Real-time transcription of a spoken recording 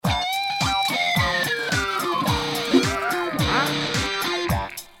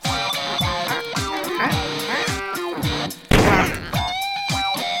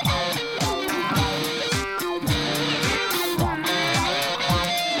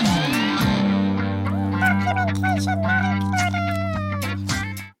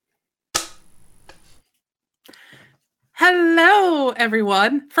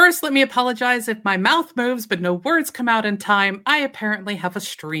everyone. First, let me apologize if my mouth moves, but no words come out in time. I apparently have a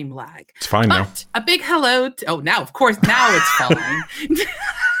stream lag. It's fine now. A big hello. Now it's fine.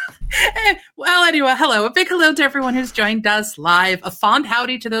 Well, anyway, hello. A big hello to everyone who's joined us live. A fond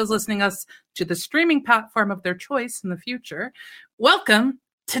howdy to those listening us to the streaming platform of their choice in the future. Welcome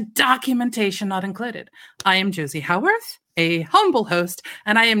to Documentation Not Included. I am Josie Howarth, a humble host,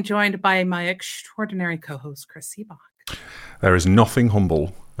 and I am joined by my extraordinary co-host, Chris Seabach. There is nothing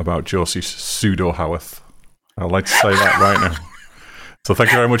humble about Josie's pseudo-Howarth. I'd like to say that right now. So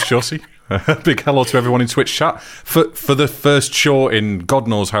thank you very much, Josie. Big hello to everyone in Twitch chat. For the first show in God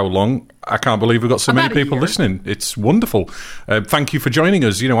knows how long, I can't believe we've got so many people listening. It's wonderful. Thank you for joining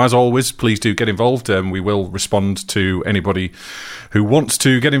us. You know, as always, please do get involved. We will respond to anybody who wants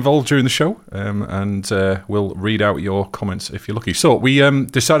to get involved during the show, and we'll read out your comments if you're lucky. So we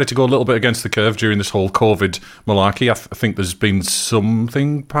decided to go a little bit against the curve during this whole COVID malarkey. I think there's been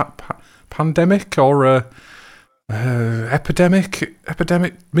something pandemic or epidemic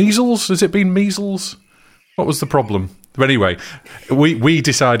measles. Has it been measles? What was the problem? But anyway, we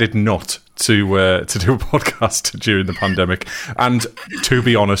decided not to do a podcast during the pandemic, and to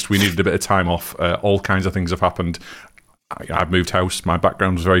be honest, we needed a bit of time off. All kinds of things have happened. I've moved house. My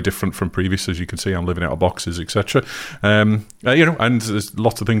background was very different from previous, as you can see. I'm living out of boxes, etc. And there's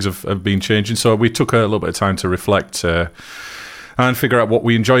lots of things have been changing. So we took a little bit of time to reflect and figure out what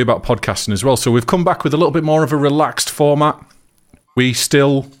we enjoy about podcasting as well. So we've come back with a little bit more of a relaxed format. We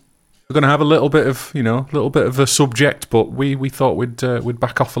still are going to have a little bit of a subject, but we thought we'd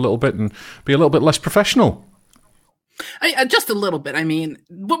back off a little bit and be a little bit less professional. Just a little bit. I mean,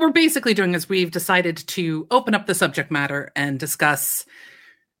 what we're basically doing is we've decided to open up the subject matter and discuss,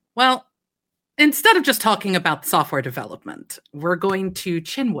 well, instead of just talking about software development, we're going to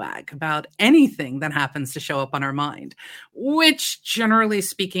chinwag about anything that happens to show up on our mind, which generally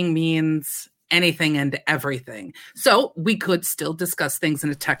speaking means anything and everything. So we could still discuss things in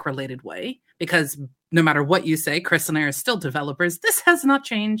a tech-related way, because no matter what you say, Chris and I are still developers. This has not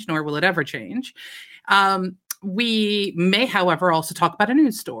changed, nor will it ever change. We may, however, also talk about a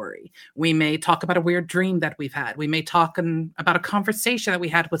news story. We may talk about a weird dream that we've had. We may talk about a conversation that we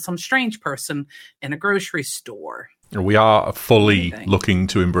had with some strange person in a grocery store. We are fully looking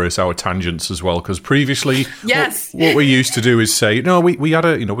to embrace our tangents as well, because previously, yes, what we used to do is say, no, we had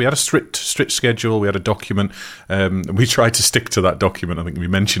a strict schedule, we had a document, we tried to stick to that document. I think we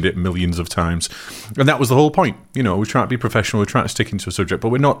mentioned it millions of times, and that was the whole point. You know, we're trying to be professional, we're trying to stick into a subject, but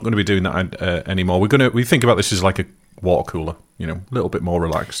we're not going to be doing that anymore. We think about this as like a water cooler, a little bit more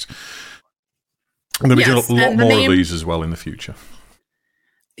relaxed. I'm going to be doing a lot more of these as well in the future.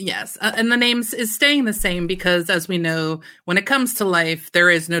 Yes, and the name is staying the same because, as we know, when it comes to life, there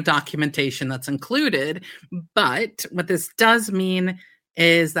is no documentation that's included. But what this does mean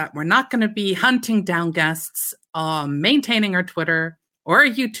is that we're not going to be hunting down guests, maintaining our Twitter or our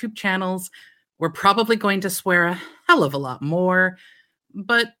YouTube channels. We're probably going to swear a hell of a lot more.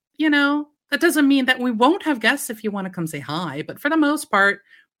 But, that doesn't mean that we won't have guests if you want to come say hi. But for the most part,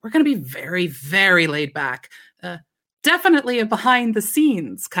 we're going to be very, very laid back. Definitely a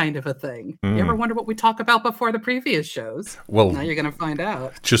behind-the-scenes kind of a thing. You ever wonder what we talk about before the previous shows? Well, now you're going to find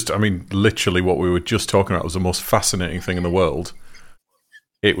out. Literally what we were just talking about was the most fascinating thing in the world.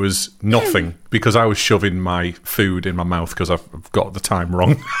 It was nothing, because I was shoving my food in my mouth because I've got the time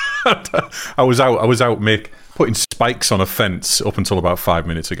wrong. I was out putting spikes on a fence up until about 5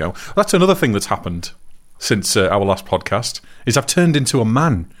 minutes ago. That's another thing that's happened since our last podcast, is I've turned into a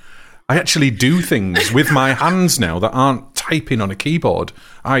man. I actually do things with my hands now that aren't typing on a keyboard.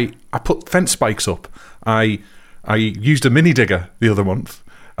 I put fence spikes up. I used a mini digger the other month.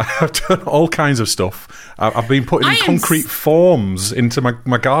 I've done all kinds of stuff. I've been putting concrete forms into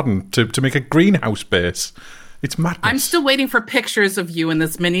my garden to make a greenhouse base. It's madness. I'm still waiting for pictures of you in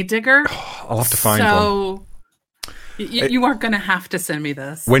this mini digger. I'll have to find one. You are going to have to send me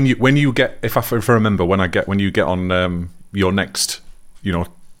this. When you get, if I remember, when you get on your next,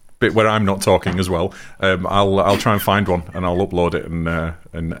 bit where I'm not talking as well, I'll try and find one and I'll upload it,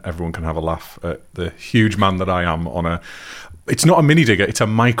 and everyone can have a laugh at the huge man that I am on it's not a mini digger, it's a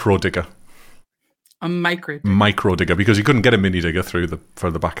micro digger. A micro digger, because you couldn't get a mini digger for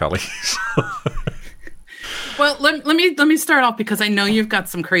the back alley. Well, let me start off, because I know you've got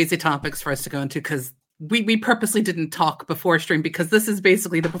some crazy topics for us to go into, because we purposely didn't talk before stream, because this is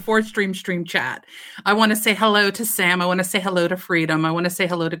basically the before stream chat. I want to say hello to Sam. I want to say hello to Freedom. I want to say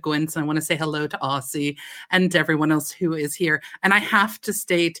hello to Gwynth. I want to say hello to Aussie and everyone else who is here. And I have to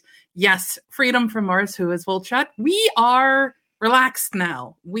state, yes, Freedom from Mars, who is Volt Chat, we are relaxed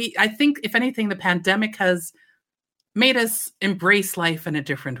now. I think, if anything, the pandemic has made us embrace life in a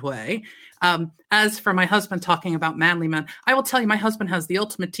different way. As for my husband talking about manly men, I will tell you, my husband has the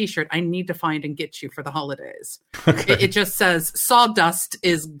ultimate t-shirt I need to find and get you for the holidays. Okay. It just says, sawdust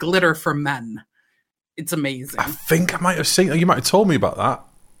is glitter for men. It's amazing. I think I might have seen, you might have told me about that,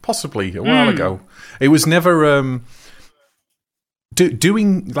 possibly a while ago. It was never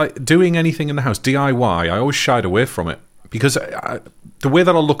doing anything in the house, DIY. I always shied away from it. Because the way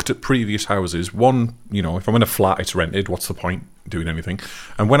that I looked at previous houses, one, if I'm in a flat, it's rented. What's the point doing anything?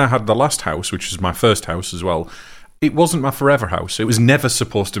 And when I had the last house, which was my first house as well, it wasn't my forever house. It was never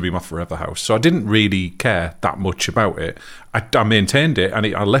supposed to be my forever house. So I didn't really care that much about it. I maintained it, and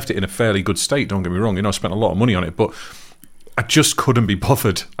I left it in a fairly good state, don't get me wrong. I spent a lot of money on it, but I just couldn't be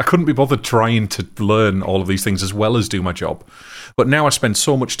bothered. I couldn't be bothered trying to learn all of these things as well as do my job. But now I spend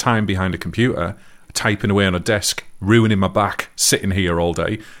so much time behind a computer, typing away on a desk, ruining my back, sitting here all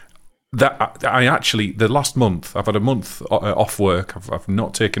day, that I actually, the last month, I've had a month off work. I've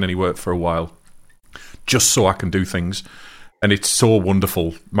not taken any work for a while, just so I can do things. And it's so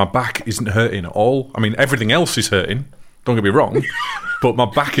wonderful. My back isn't hurting at all. I mean, everything else is hurting. Don't get me wrong. But my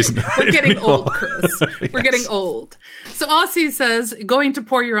back isn't hurting. We're getting old, Chris. We're getting old. So Aussie says, going to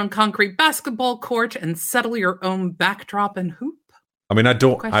pour your own concrete basketball court and settle your own backdrop and hoop. I mean, I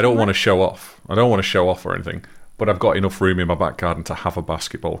don't want to show off. I don't want to show off or anything. But I've got enough room in my back garden to have a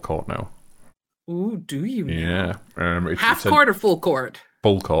basketball court now. Ooh, do you? Yeah. Half court or full court?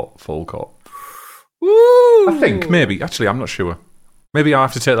 Full court. Ooh. I think, maybe. Actually, I'm not sure. Maybe I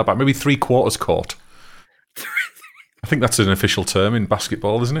have to take that back. Maybe 3/4 court. I think that's an official term in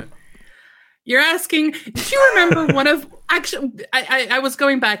basketball, isn't it? You're asking, did you remember one of, actually, I was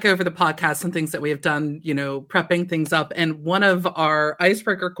going back over the podcast and things that we have done, prepping things up. And one of our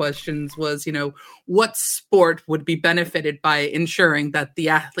icebreaker questions was, what sport would be benefited by ensuring that the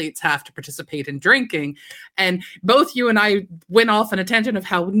athletes have to participate in drinking? And both you and I went off on a tangent of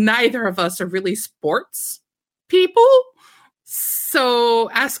how neither of us are really sports people. So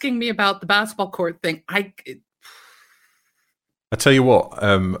asking me about the basketball court thing, I tell you what,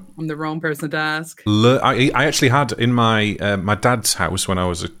 I'm the wrong person to ask. I actually had in my my dad's house when I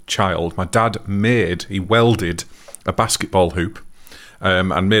was a child. My dad he welded a basketball hoop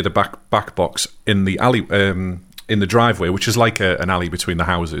and made a back box in the alley in the driveway, which is like an alley between the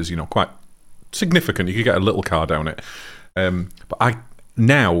houses. Quite significant. You could get a little car down it. But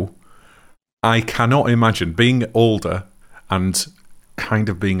I cannot imagine being older and kind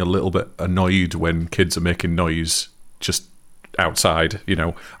of being a little bit annoyed when kids are making noise just outside.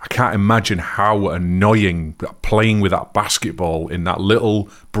 I can't imagine how annoying playing with that basketball in that little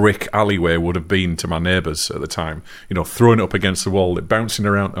brick alleyway would have been to my neighbours at the time. Throwing it up against the wall, it bouncing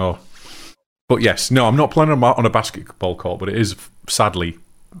around. Oh, but yes, no, I'm not playing on a basketball court, but it is sadly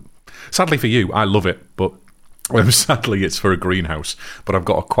for you. I love it, but sadly it's for a greenhouse. But I've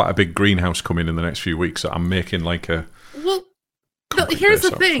got quite a big greenhouse coming in the next few weeks that I'm making like a. Well, here's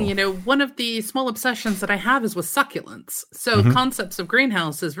the thing, one of the small obsessions that I have is with succulents. So concepts of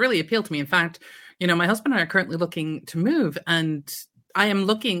greenhouses really appeal to me. In fact, my husband and I are currently looking to move, and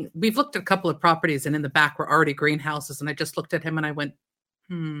we've looked at a couple of properties, and in the back were already greenhouses. And I just looked at him and I went,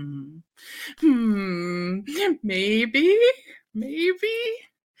 maybe.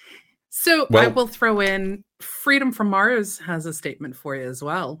 So I will throw in Freedom from Mars has a statement for you as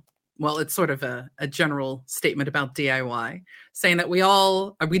well. Well, it's sort of a general statement about DIY, saying that we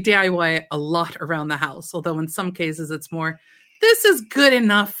DIY a lot around the house, although in some cases it's more, this is good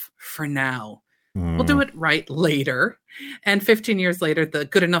enough for now. We'll do it right later. And 15 years later, the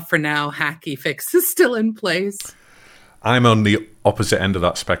good enough for now hacky fix is still in place. I'm on the opposite end of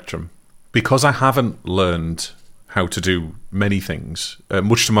that spectrum. Because I haven't learned how to do many things,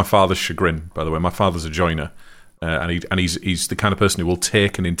 much to my father's chagrin, by the way. My father's a joiner. And he's the kind of person who will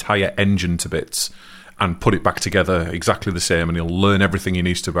take an entire engine to bits and put it back together exactly the same, and he'll learn everything he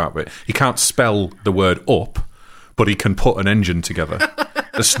needs to about it. He can't spell the word up, but he can put an engine together.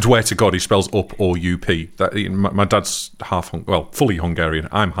 I swear to God, he spells up or UP. My dad's fully Hungarian.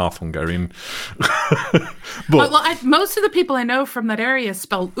 I'm half Hungarian. But most of the people I know from that area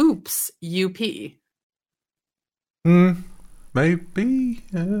spell oops, UP. Maybe.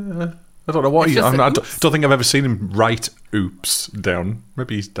 I don't know what I don't think I've ever seen him write "oops" down.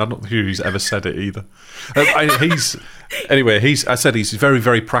 Maybe I'm not sure he's ever said it either. He's very,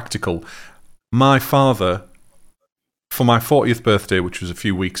 very practical. My father, for my 40th birthday, which was a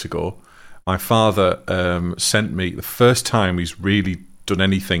few weeks ago, my father sent me the first time he's really done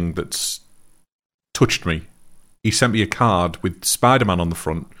anything that's touched me. He sent me a card with Spider-Man on the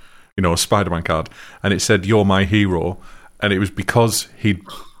front, a Spider-Man card, and it said, "You're my hero," and it was because he'd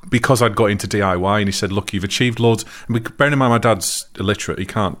because I'd got into DIY, and he said, look, you've achieved loads. And bearing in mind my dad's illiterate, he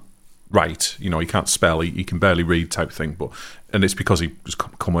can't write, he can't spell, he can barely read type thing. And it's because he was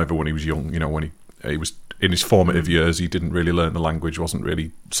come over when he was young, when he was in his formative years, he didn't really learn the language, wasn't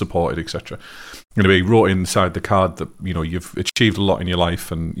really supported, etc. Anyway, he wrote inside the card that, you've achieved a lot in your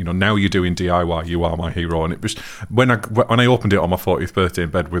life, and, now you're doing DIY, you are my hero. And it was, when I opened it on my 40th birthday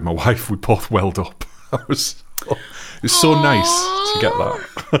in bed with my wife, we both welled up. It was so nice to get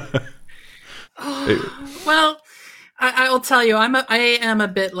that. Well, I will tell you, I am a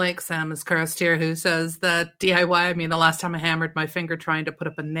bit like Samus Cursed here, who says that DIY, the last time I hammered my finger trying to put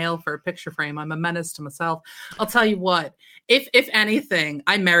up a nail for a picture frame, I'm a menace to myself. I'll tell you what, if anything,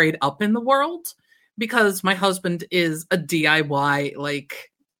 I married up in the world because my husband is a DIY,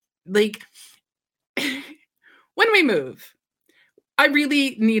 like when we move, I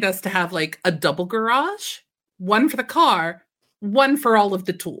really need us to have like a double garage, one for the car, one for all of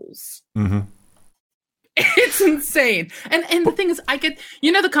the tools. Mm-hmm. It's insane. And the thing is, I get,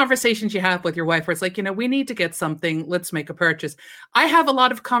 the conversations you have with your wife where it's like, we need to get something, let's make a purchase. I have a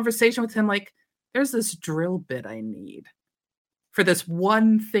lot of conversation with him like, there's this drill bit I need for this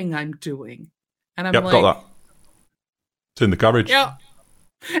one thing I'm doing. And I'm like, got that. It's in the garage. Yeah.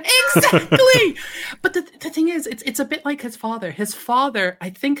 Exactly. But the thing is, it's a bit like his father. His father, I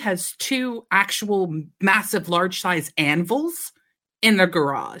think, has 2 actual massive large size anvils in their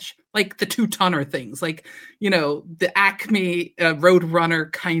garage, like the 2-tonner things, like, the Acme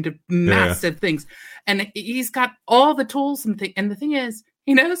Roadrunner kind of massive things. And he's got all the tools and the thing is,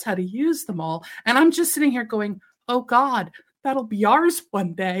 he knows how to use them all. And I'm just sitting here going, oh God, that'll be ours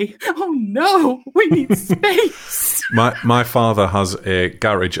one day. Oh no, we need space. My father has a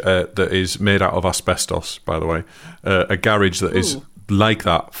garage that is made out of asbestos, by the way. A garage that is like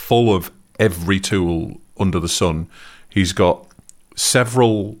that, full of every tool under the sun. He's got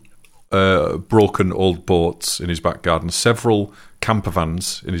several broken old boats in his back garden, several camper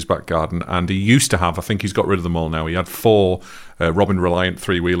vans in his back garden, and he used to have, I think he's got rid of them all now, he had 4 Robin Reliant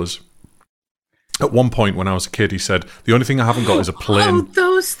 3-wheelers. At one point when I was a kid, he said, the only thing I haven't got is a plane. Oh,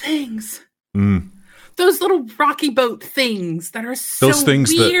 those things. Those little rocky boat things that are so those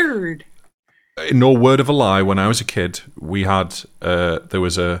things weird. That, no word of a lie, when I was a kid, we had, there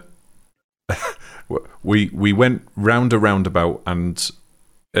was a... we went round a roundabout and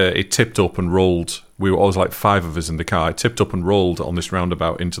it tipped up and rolled. We were always like 5 of us in the car. It tipped up and rolled on this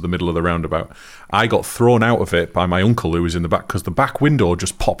roundabout into the middle of the roundabout. I got thrown out of it by my uncle who was in the back because the back window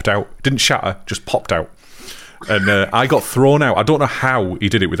just popped out. It didn't shatter, just popped out. And I got thrown out. I don't know how he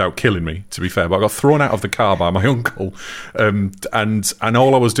did it without killing me, to be fair, but I got thrown out of the car by my uncle. And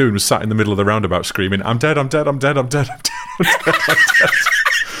all I was doing was sat in the middle of the roundabout screaming, I'm dead, I'm dead, I'm dead, I'm dead, I'm dead, I'm dead, I'm dead.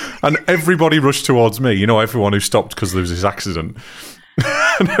 And everybody rushed towards me. Everyone who stopped because there was this accident.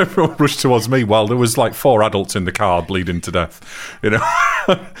 And everyone rushed towards me while there was like 4 adults in the car bleeding to death.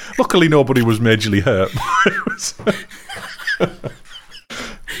 Luckily nobody was majorly hurt.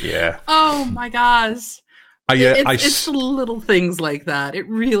 Yeah. Oh my gosh. It's the little things like that. It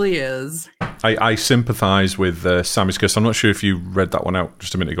really is. I sympathise with Sammy's Curse. I'm not sure if you read that one out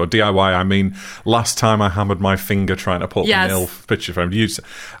just a minute ago. DIY, last time I hammered my finger trying to put a nail picture frame.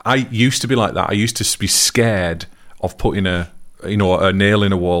 I used to be like that. I used to be scared of putting a nail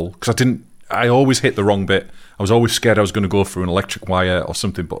in a wall because I always hit the wrong bit. I was always scared I was going to go through an electric wire or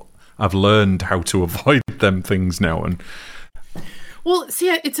something, but I've learned how to avoid them things now. And well, see,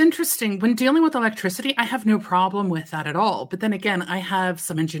 it's interesting. When dealing with electricity, I have no problem with that at all. But then again, I have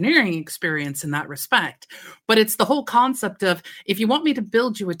some engineering experience in that respect. But it's the whole concept of, if you want me to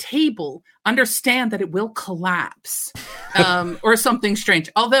build you a table, understand that it will collapse or something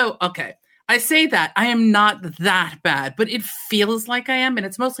strange. Although, okay, I say that. I am not that bad, but it feels like I am. And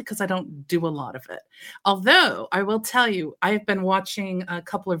it's mostly because I don't do a lot of it. Although, I will tell you, I've been watching a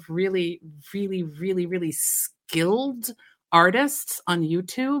couple of really, really, really, really skilled artists on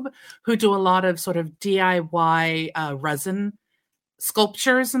YouTube who do a lot of sort of DIY resin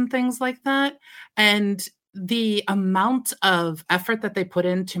sculptures and things like that. And the amount of effort that they put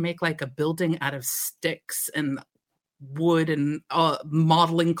in to make like a building out of sticks and wood and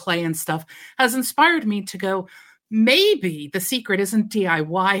modeling clay and stuff has inspired me to go, maybe the secret isn't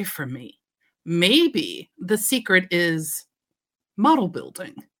DIY for me. Maybe the secret is model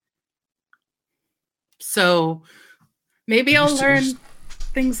building. So maybe I'll learn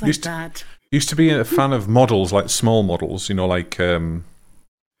things like that. Used to be a fan of models, like small models, like I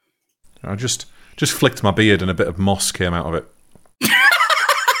just flicked my beard and a bit of moss came out of it.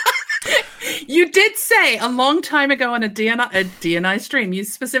 You did say a long time ago on a DNI stream, you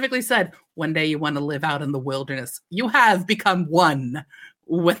specifically said, one day you want to live out in the wilderness. You have become one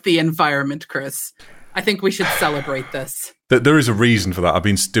with the environment, Chris. I think we should celebrate this. There is a reason for that. I've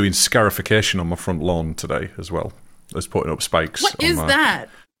been doing scarification on my front lawn today as well as putting up spikes. What is that?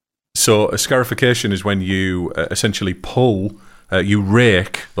 So a scarification is when you essentially pull, you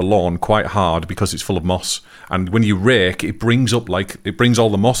rake the lawn quite hard because it's full of moss. And when you rake, it brings all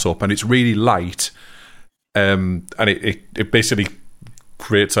the moss up, and it's really light. And it basically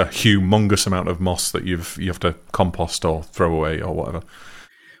creates a humongous amount of moss that you have to compost or throw away or whatever.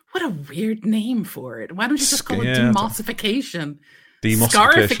 What a weird name for it. Why don't you just call it demossification?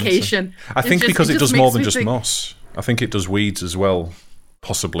 Scarification. I think because it does more than just moss. I think it does weeds as well,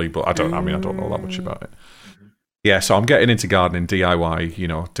 possibly, but I don't know that much about it. Yeah, so I'm getting into gardening,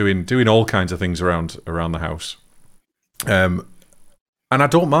 DIY, doing all kinds of things around the house. And I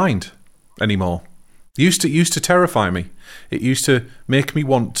don't mind anymore. It used to terrify me. It used to make me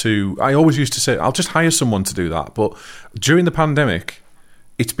want to... I always used to say, I'll just hire someone to do that. But during the pandemic,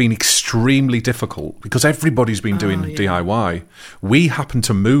 it's been extremely difficult because everybody's been doing DIY. We happened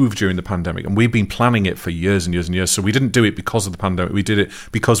to move during the pandemic, and we've been planning it for years and years and years. So we didn't do it because of the pandemic. We did it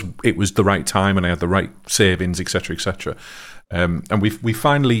because it was the right time and I had the right savings, etc., etc. And we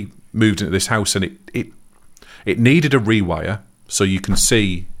finally moved into this house, and it needed a rewire. So you can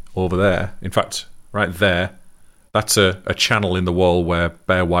see over there, in fact, right there, that's a channel in the wall where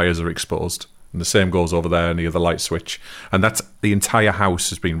bare wires are exposed. And the same goes over there near the light switch. And that's the entire house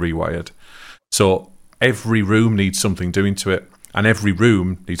has been rewired. So every room needs something doing to it. And every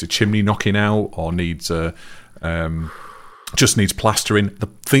room needs a chimney knocking out or needs just needs plastering.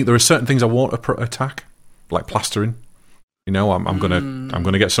 There are certain things I won't attack, like plastering. I'm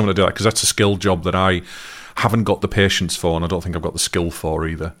gonna get someone to do that because that's a skill job that I haven't got the patience for, and I don't think I've got the skill for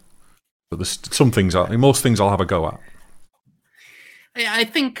either. But there's some things, most things I'll have a go at. I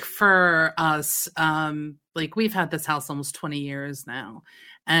think for us, we've had this house almost 20 years now.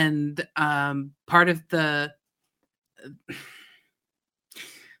 And part of the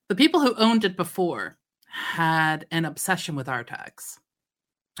people who owned it before had an obsession with Artax.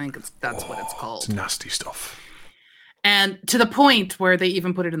 I think that's what it's called. It's nasty stuff. And to the point where they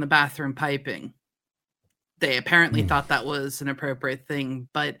even put it in the bathroom piping. They apparently thought that was an appropriate thing,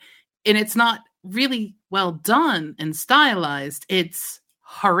 and it's not really well done and stylized. It's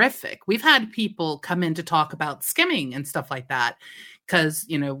horrific. We've had people come in to talk about skimming and stuff like that because,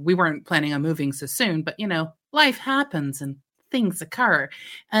 we weren't planning on moving so soon, but, life happens and things occur.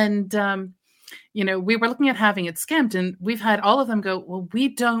 And, we were looking at having it skimmed, and we've had all of them go, well, we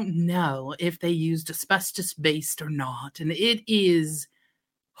don't know if they used asbestos based or not. And it is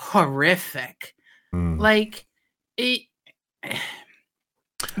horrific.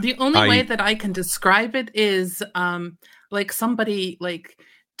 The only way that I can describe it is somebody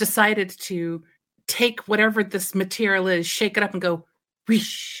decided to take whatever this material is, shake it up and go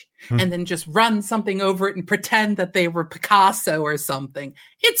whoosh, and then just run something over it and pretend that they were Picasso or something.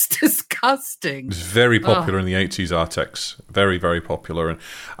 It's disgusting. It's very popular in the 80s, Artex. Very, very popular. And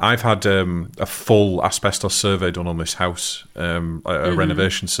I've had a full asbestos survey done on this house, a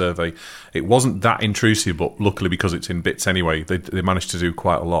renovation survey. It wasn't that intrusive, but luckily because it's in bits anyway, they managed to do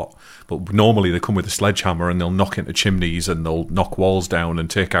quite a lot. But normally they come with a sledgehammer and they'll knock into chimneys and they'll knock walls down and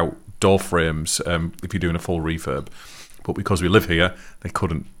take out door frames if you're doing a full refurb. But because we live here, they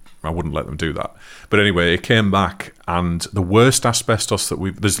couldn't. I wouldn't let them do that. But anyway, it came back, and the worst asbestos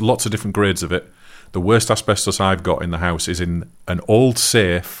there's lots of different grades of it. The worst asbestos I've got in the house is in an old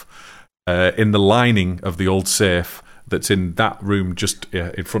safe, in the lining of the old safe that's in that room just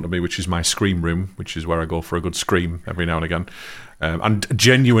in front of me, which is my scream room, which is where I go for a good scream every now and again. And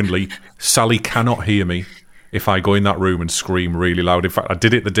genuinely, Sally cannot hear me if I go in that room and scream really loud. In fact, I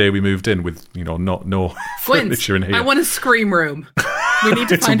did it the day we moved in with, no furniture in here. I want a scream room. We need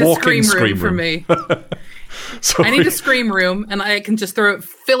to find a scream room for me. I need a scream room, and I can just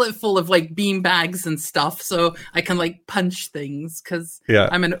fill it full of bean bags and stuff, so I can punch things because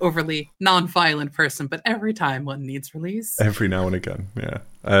I'm an overly non-violent person. But every time one needs release, every now and again, yeah.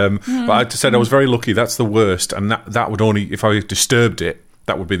 But I said I was very lucky. That's the worst, and that would only if I disturbed it.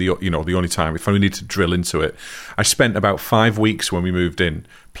 That would be the only time if I need to drill into it. I spent about 5 weeks when we moved in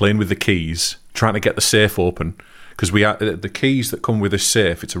playing with the keys, trying to get the safe open. Because we the keys that come with this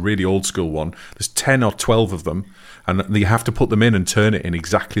safe, it's a really old school one. There's 10 or 12 of them, and you have to put them in and turn it in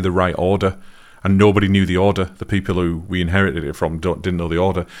exactly the right order. And nobody knew the order. The people who we inherited it from didn't know the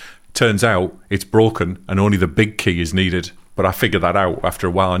order. Turns out it's broken, and only the big key is needed. But I figured that out after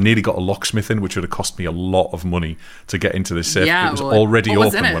a while. I nearly got a locksmith in, which would have cost me a lot of money to get into this safe. Yeah, it was already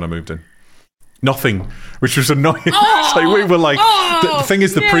open when I moved in. Nothing, which was annoying. Oh, we were the thing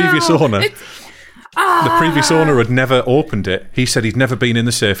is, the previous owner. The previous owner had never opened it. He said he'd never been in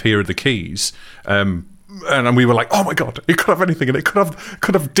the safe. Here are the keys. And we were like, oh my God, it could have anything in it. It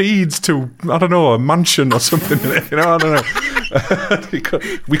could have deeds to, I don't know, a mansion or something in it. I don't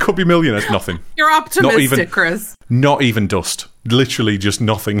know. We could be millionaires. Nothing. You're optimistic, Chris. Not even dust. Literally just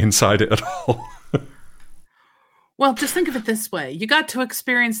nothing inside it at all. Well, just think of it this way. You got to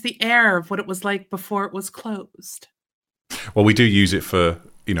experience the air of what it was like before it was closed. Well, we do use it for,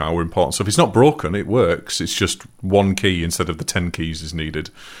 our important stuff. It's not broken. It works. It's just one key instead of the 10 keys is needed.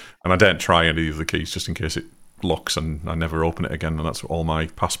 And I don't try any of the keys just in case it locks and I never open it again. And that's all my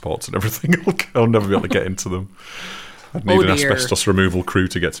passports and everything. I'll never be able to get into them. I'd need an asbestos removal crew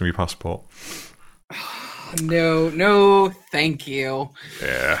to get to my passport. No, thank you.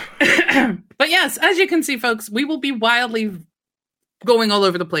 Yeah. But yes, as you can see, folks, we will be wildly going all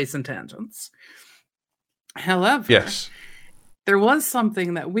over the place in tangents. However, yes, there was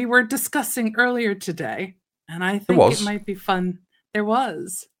something that we were discussing earlier today, and I think it might be fun. There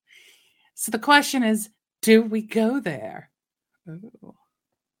was. So the question is, do we go there? Ooh.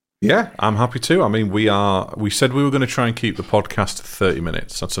 Yeah, I'm happy to. I mean, we said we were going to try and keep the podcast to 30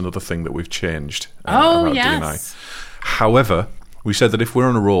 minutes. That's another thing that we've changed. Yes. However, we said that if we're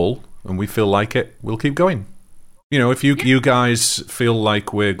on a roll and we feel like it, we'll keep going. If you guys feel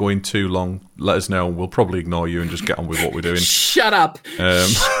like we're going too long, let us know. We'll probably ignore you and just get on with what we're doing. Shut up.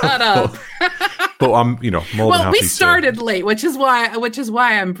 Shut up. But I'm, more than happy to. Well, we started late, which is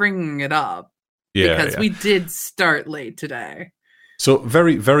why I'm bringing it up. Yeah, because we did start late today. So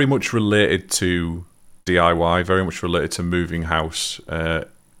very, very much related to DIY, very much related to moving house.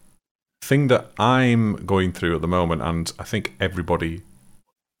 Thing that I'm going through at the moment, and I think everybody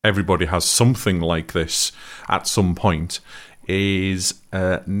has something like this at some point, is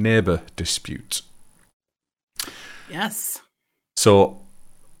a neighbour dispute. Yes. So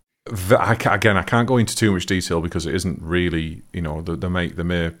I can't go into too much detail because it isn't really,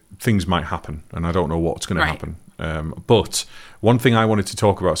 things might happen, and I don't know what's going to happen. But one thing I wanted to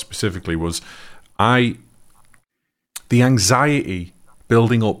talk about specifically was the anxiety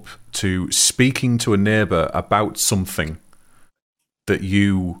building up to speaking to a neighbour about something that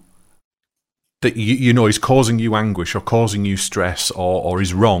you is causing you anguish or causing you stress or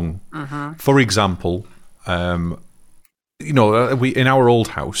is wrong. Uh-huh. For example, we in our old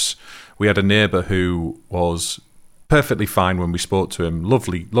house we had a neighbour who was perfectly fine when we spoke to him.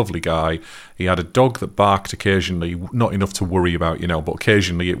 Lovely, lovely guy. He had a dog that barked occasionally, not enough to worry about, but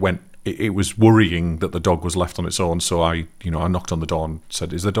occasionally it was worrying that the dog was left on its own. So I knocked on the door and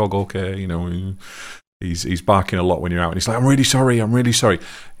said, "Is the dog okay?" He's barking a lot when you're out, and he's like, I'm really sorry.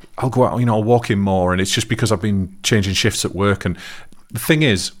 I'll go out, I'll walk in more, and it's just because I've been changing shifts at work. And the thing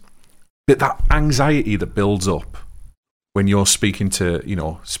is, that anxiety that builds up when you're speaking to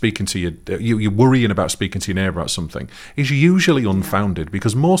you're worrying about speaking to your neighbour about something is usually unfounded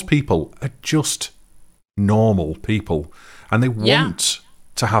because most people are just normal people, and they want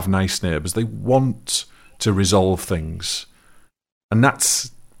to have nice neighbours. They want to resolve things, and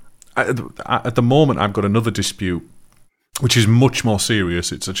that's. At the moment, I've got another dispute, which is much more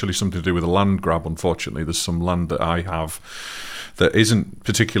serious. It's actually something to do with a land grab, unfortunately. There's some land that I have that isn't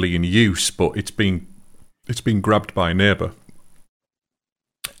particularly in use, but it's been grabbed by a neighbour.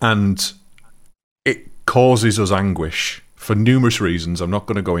 And it causes us anguish for numerous reasons I'm not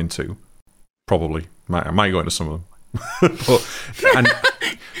going to go into, probably. I might go into some of them.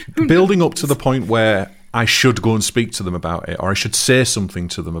 And building up to the point where I should go and speak to them about it, or I should say something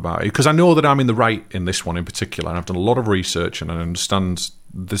to them about it, because I know that I'm in the right in this one in particular, and I've done a lot of research and I understand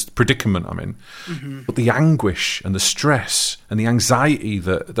this predicament I'm in. Mm-hmm. But the anguish and the stress and the anxiety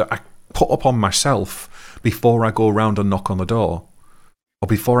that I put upon myself before I go around and knock on the door, or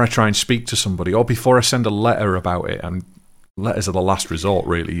before I try and speak to somebody, or before I send a letter about it, and letters are the last resort,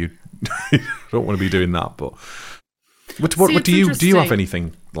 really. You don't want to be doing that. But what do you have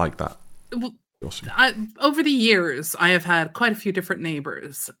anything like that? Well, over the years, I have had quite a few different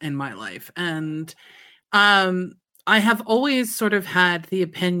neighbors in my life, and I have always sort of had the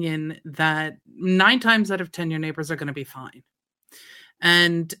opinion that 9 times out of 10 your neighbors are going to be fine.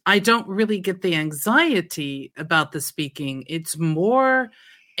 And I don't really get the anxiety about the speaking. It's more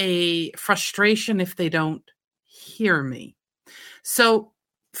a frustration if they don't hear me. So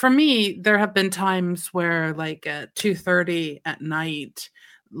for me, there have been times where, like at 2:30 at night,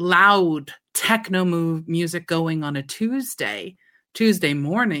 loud techno music going on a Tuesday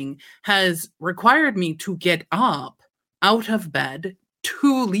morning has required me to get up out of bed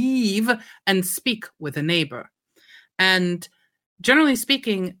to leave and speak with a neighbor. And generally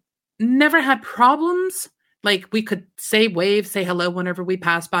speaking, never had problems. Like, we could say hello whenever we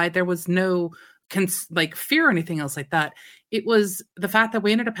passed by. There was no like fear or anything else like that. It was the fact that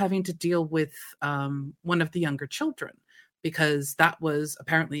we ended up having to deal with one of the younger children, because that was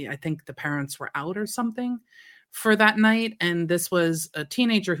apparently, I think the parents were out or something for that night. And this was a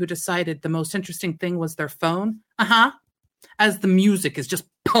teenager who decided the most interesting thing was their phone. As the music is just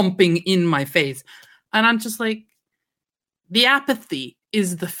pumping in my face. And I'm just like, the apathy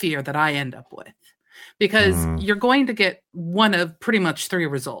is the fear that I end up with. Because you're going to get one of pretty much three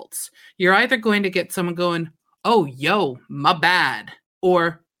results. You're either going to get someone going, oh, yo, my bad.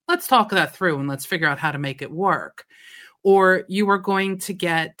 Or let's talk that through and let's figure out how to make it work. Or you are going to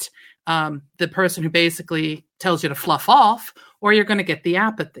get the person who basically tells you to fluff off, or you're going to get the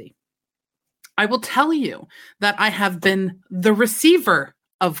apathy. I will tell you that I have been the receiver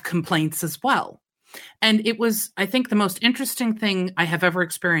of complaints as well. And it was, I think, the most interesting thing I have ever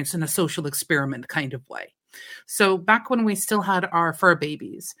experienced in a social experiment kind of way. So back when we still had our fur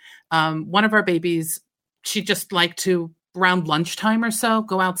babies, one of our babies, she just liked to, around lunchtime or so,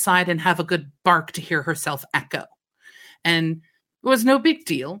 go outside and have a good bark to hear herself echo. And it was no big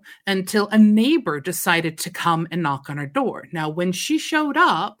deal until a neighbor decided to come and knock on her door. Now, when she showed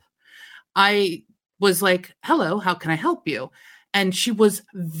up, I was like, hello, how can I help you? And she was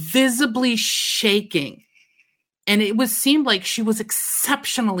visibly shaking. And it seemed like she was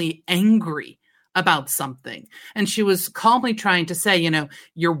exceptionally angry about something. And she was calmly trying to say,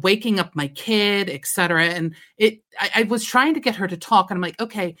 you're waking up my kid, etc. And I was trying to get her to talk. And I'm like,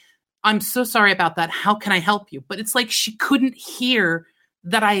 okay, I'm so sorry about that. How can I help you? But it's like she couldn't hear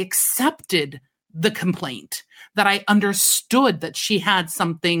that I accepted the complaint, that I understood that she had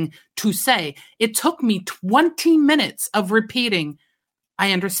something to say. It took me 20 minutes of repeating,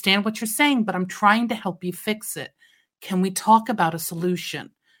 I understand what you're saying, but I'm trying to help you fix it. Can we talk about a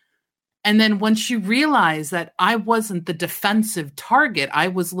solution? And then when she realized that I wasn't the defensive target, I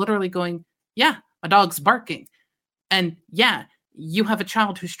was literally going, yeah, my dog's barking. And yeah, you have a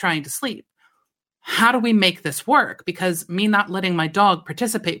child who's trying to sleep. How do we make this work? Because me not letting my dog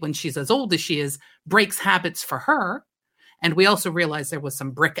participate when she's as old as she is breaks habits for her. And we also realized there was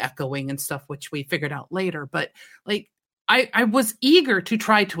some brick echoing and stuff, which we figured out later. But like, I was eager to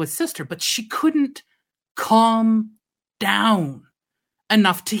try to assist her, but she couldn't calm down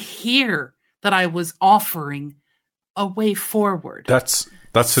enough to hear that I was offering a way forward. That's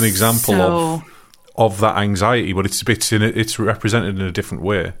an example of that anxiety, but it's represented in a different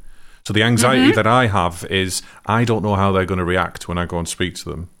way. So the anxiety that I have is I don't know how they're going to react when I go and speak to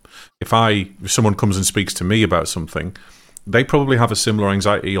them. If someone comes and speaks to me about something, they probably have a similar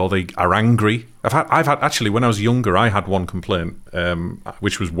anxiety, or they are angry. I've had actually, when I was younger, I had one complaint,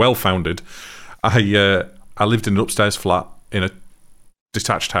 which was well founded. I lived in an upstairs flat in a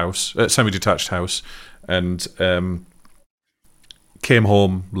semi-detached house, and came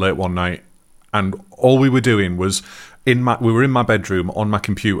home late one night, and all we were doing was we were in my bedroom on my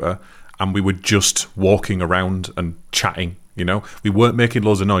computer, and we were just walking around and chatting. We weren't making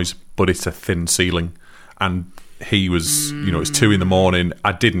loads of noise, but it's a thin ceiling, and he was, it's 2 a.m.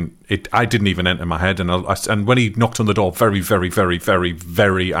 I didn't even enter my head, and when he knocked on the door, very, very, very, very,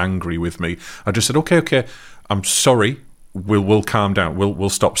 very angry with me, I just said, okay, I'm sorry. We'll calm down. We'll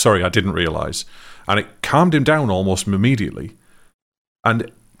stop. Sorry, I didn't realise, and it calmed him down almost immediately.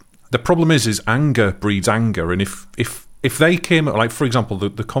 And the problem is anger breeds anger, and if they came, like for example,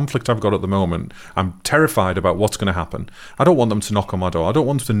 the conflict I've got at the moment, I'm terrified about what's going to happen. I don't want them to knock on my door. I don't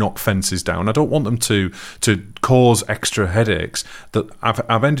want them to knock fences down. I don't want them to cause extra headaches that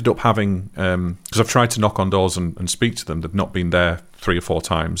I've ended up having, because I've tried to knock on doors and speak to them. They've not been there 3 or 4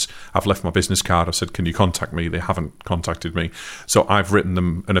 times. I've left my business card. I've said, can you contact me? They haven't contacted me. So I've written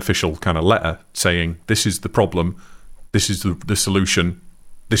them an official kind of letter saying, this is the problem. This is the solution.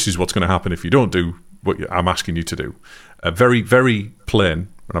 This is what's going to happen if you don't do what I'm asking you to do. Very, very plain,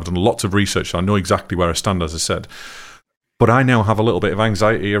 and I've done lots of research, so I know exactly where I stand, as I said. But I now have a little bit of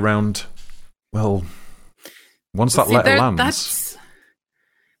anxiety around, once that letter lands...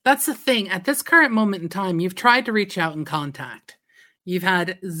 That's the thing. At this current moment in time, you've tried to reach out and contact. You've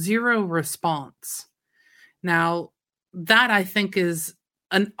had 0 response. Now, that I think is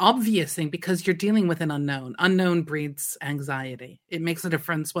an obvious thing, because you're dealing with an unknown. Unknown breeds anxiety. It makes a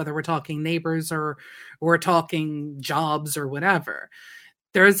difference whether we're talking neighbors or we're talking jobs or whatever.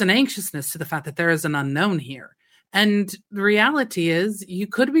 There is an anxiousness to the fact that there is an unknown here. And the reality is you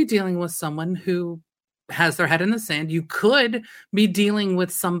could be dealing with someone who has their head in the sand. You could be dealing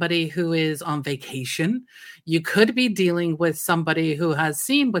with somebody who is on vacation. You could be dealing with somebody who has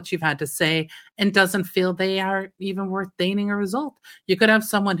seen what you've had to say and doesn't feel they are even worth deigning a result. You could have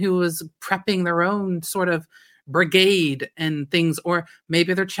someone who is prepping their own sort of brigade and things, or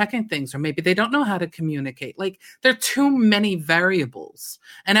maybe they're checking things, or maybe they don't know how to communicate. Like, there are too many variables.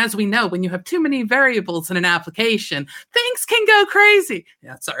 And as we know, when you have too many variables in an application, things can go crazy.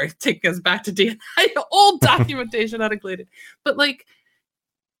 Yeah, sorry, take us back to DNI, old documentation not included. But like,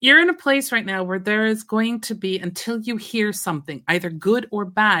 you're in a place right now where there is going to be, until you hear something, either good or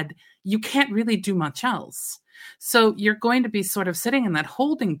bad, you can't really do much else. So you're going to be sort of sitting in that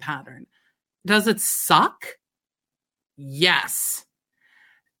holding pattern. Does it suck? Yes.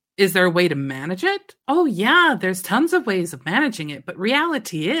 Is there a way to manage it? Oh, yeah, there's tons of ways of managing it. But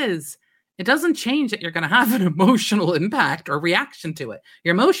reality is, it doesn't change that you're going to have an emotional impact or reaction to it.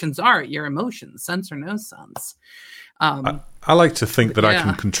 Your emotions are your emotions, sense or no sense. I like to think that I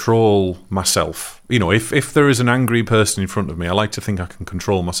can control myself. You know, if there is an angry person in front of me, I like to think I can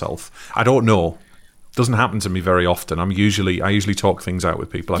control myself. I don't know. It doesn't happen to me very often. I usually talk things out with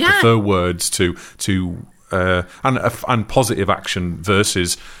people. I prefer words to and positive action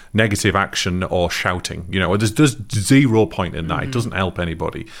versus negative action or shouting. You know, there's zero point in that. Mm-hmm. It doesn't help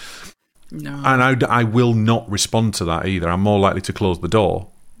anybody. No. And I will not respond to that either. I'm more likely to close the door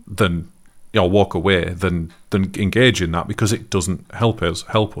than walk away than engage in that, because it doesn't help us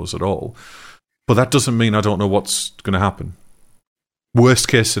at all. But that doesn't mean I don't know what's going to happen. Worst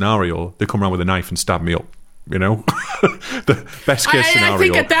case scenario, they come around with a knife and stab me up. You know, the best case scenario. I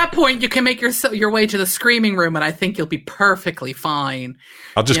think at that point you can make your way to the screaming room, and I think you'll be perfectly fine.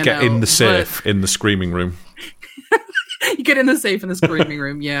 I'll just get in the safe in the screaming room. You get in the safe in the screaming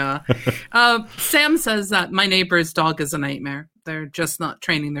room, yeah. Sam says that my neighbor's dog is a nightmare. They're just not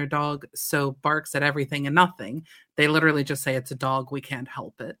training their dog, so barks at everything and nothing. They literally just say it's a dog. We can't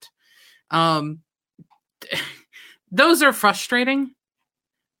help it. Those are frustrating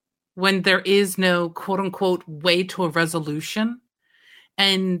when there is no quote-unquote way to a resolution.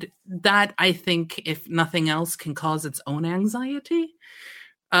 And that, I think, if nothing else, can cause its own anxiety.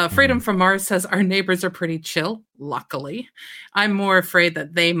 Freedom from Mars says, our neighbors are pretty chill, luckily. I'm more afraid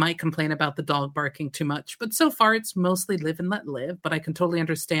that they might complain about the dog barking too much, but so far it's mostly live and let live. But I can totally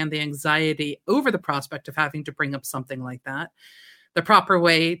understand the anxiety over the prospect of having to bring up something like that. The proper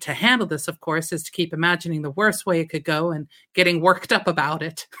way to handle this, of course, is to keep imagining the worst way it could go and getting worked up about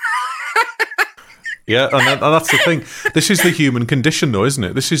it. Yeah, and that's the thing. This is the human condition, though, isn't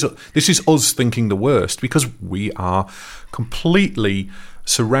it? This is us thinking the worst, because we are completely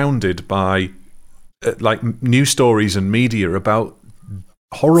surrounded by like news stories and media about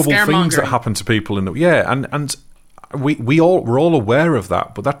horrible things that happen to people and we're all aware of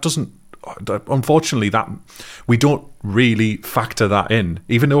that, but that doesn't, unfortunately, that we don't really factor that in,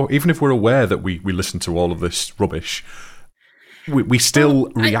 even if we're aware that we listen to all of this rubbish. We still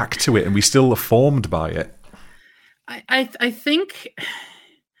react to it, and we still are formed by it. I think,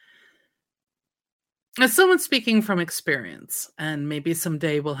 as someone speaking from experience, and maybe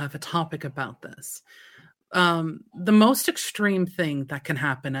someday we'll have a topic about this, the most extreme thing that can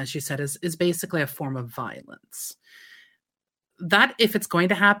happen, as you said, is basically a form of violence. That, if it's going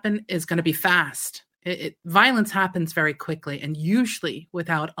to happen, is going to be fast. Violence happens very quickly, and usually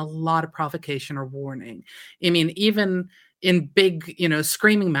without a lot of provocation or warning. I mean, even in big,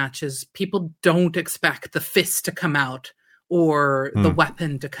 screaming matches, people don't expect the fist to come out or the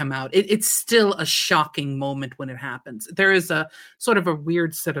weapon to come out. It's still a shocking moment when it happens. There is a sort of a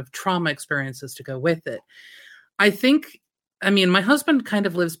weird set of trauma experiences to go with it. My husband kind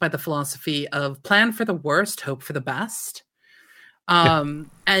of lives by the philosophy of plan for the worst, hope for the best. And,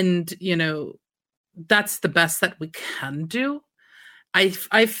 that's the best that we can do. I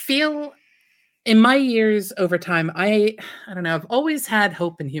feel in my years over time, I don't know, I've always had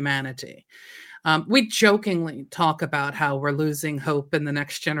hope in humanity. We jokingly talk about how we're losing hope in the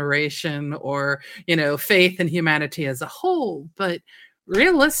next generation, or, faith in humanity as a whole. But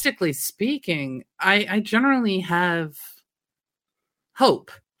realistically speaking, I generally have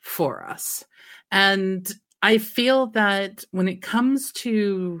hope for us. And I feel that when it comes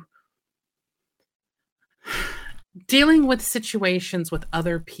to dealing with situations with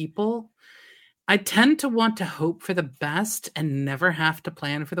other people, I tend to want to hope for the best and never have to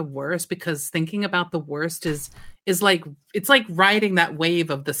plan for the worst, because thinking about the worst is like, it's like riding that wave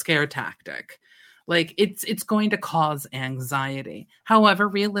of the scare tactic. Like it's going to cause anxiety. However,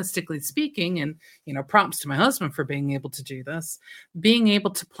 realistically speaking, and props to my husband for being able to do this, being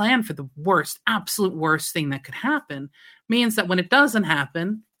able to plan for the worst, absolute worst thing that could happen means that when it doesn't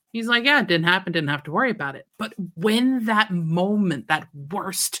happen, he's like, yeah, it didn't happen, didn't have to worry about it. But when that moment, that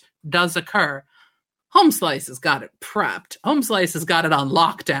worst does occur, Home Slice has got it prepped. Home Slice has got it on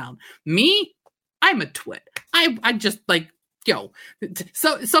lockdown. Me, I'm a twit. I just like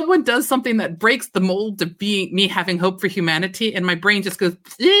so someone does something that breaks the mold of being me having hope for humanity, and my brain just goes.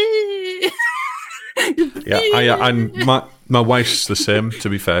 And my wife's the same. To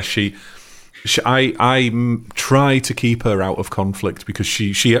be fair, I try to keep her out of conflict because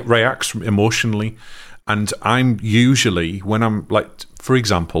she reacts emotionally, and I'm usually, when I'm like, for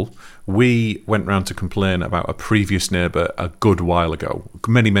example, we went round to complain about a previous neighbour a good while ago,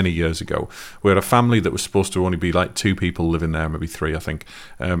 many years ago. We had a family that was supposed to only be like 2 people living there, maybe 3, I think.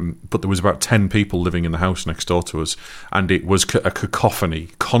 But there was about 10 people living in the house next door to us, and it was a cacophony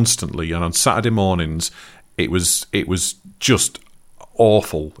constantly. And on Saturday mornings, it was just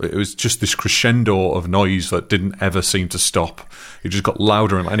awful. It was just this crescendo of noise that didn't ever seem to stop. It just got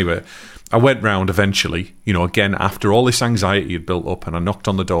louder. And anyway, I went round eventually, again, after all this anxiety had built up, and I knocked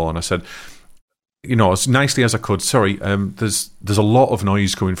on the door and I said, as nicely as I could, sorry, there's a lot of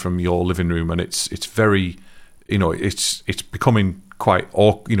noise coming from your living room, and it's very, it's becoming quite,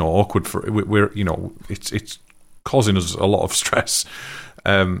 awkward for, it's causing us a lot of stress.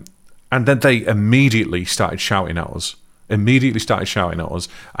 And then they immediately started shouting at us. And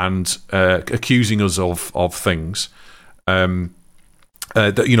accusing us of things.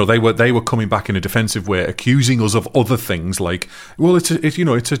 That they were coming back in a defensive way, accusing us of other things like, well, it's a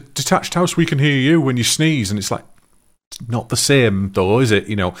detached house. We can hear you when you sneeze, and it's like, it's not the same though, is it?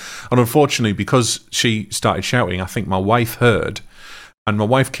 And unfortunately, because she started shouting, I think my wife heard, and my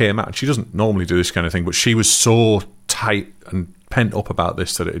wife came out. She doesn't normally do this kind of thing, but she was so tight and pent up about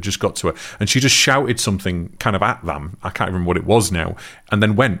this that it had just got to her, and she just shouted something kind of at them. I can't remember what it was now, and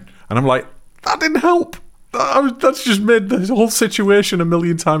then went, and I'm like, that didn't help. That's just made the whole situation a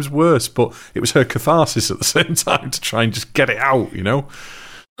million times worse, but it was her catharsis at the same time to try and just get it out,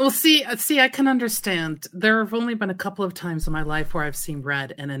 Well, see, I can understand. There have only been a couple of times in my life where I've seen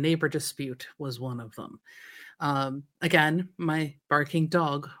red, and a neighbor dispute was one of them. Again, my barking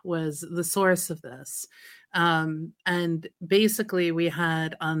dog was the source of this. And basically we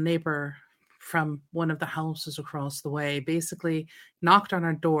had a neighbor from one of the houses across the way basically knocked on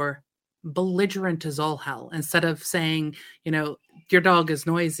our door, belligerent as all hell. Instead of saying, your dog is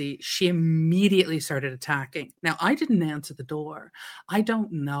noisy, she immediately started attacking. Now, I didn't answer the door. I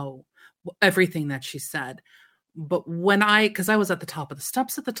don't know everything that she said. But because I was at the top of the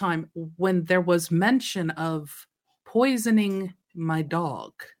steps at the time, when there was mention of poisoning my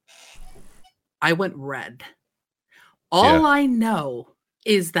dog, I went red. All I know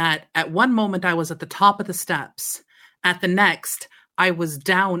is that at one moment I was at the top of the steps. At the next, I was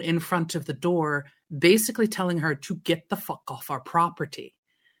down in front of the door, basically telling her to get the fuck off our property.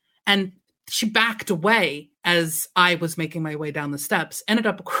 And she backed away as I was making my way down the steps, ended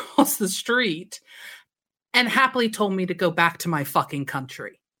up across the street, and happily told me to go back to my fucking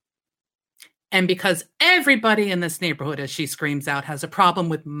country. And because everybody in this neighborhood, as she screams out, has a problem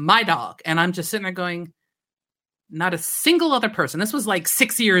with my dog. And I'm just sitting there going, not a single other person. This was like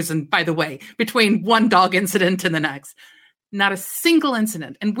 6 years, and by the way, between one dog incident and the next. Not a single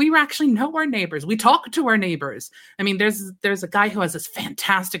incident. And we actually know our neighbors. We talk to our neighbors. I mean, there's a guy who has this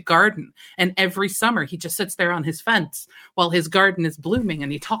fantastic garden, and every summer he just sits there on his fence while his garden is blooming,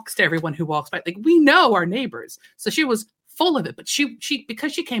 and he talks to everyone who walks by. Like, we know our neighbors. So she was full of it, but she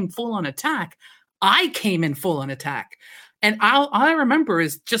because she came full on attack, I came in full on attack. And all I remember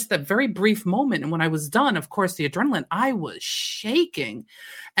is just that very brief moment. And when I was done, of course, the adrenaline, I was shaking.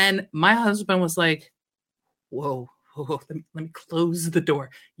 And my husband was like, whoa. Let me close the door.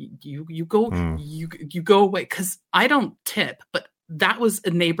 You go you go away, because I don't tip, but that was a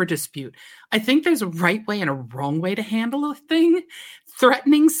neighbor dispute. I think there's a right way and a wrong way to handle a thing.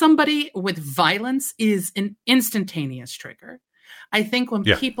 Threatening somebody with violence is an instantaneous trigger. I think when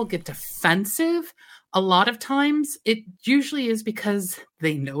people get defensive, a lot of times it usually is because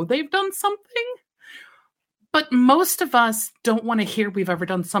they know they've done something. But most of us don't want to hear we've ever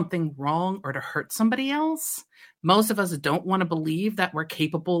done something wrong or to hurt somebody else. Most of us don't want to believe that we're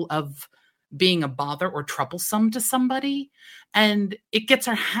capable of being a bother or troublesome to somebody. And it gets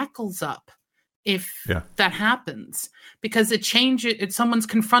our hackles up if that happens, because it changes. It's someone's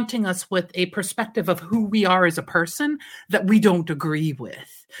confronting us with a perspective of who we are as a person that we don't agree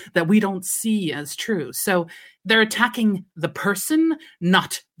with, that we don't see as true. So they're attacking the person,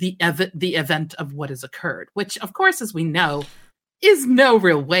 not the event of what has occurred, which, of course, as we know, is no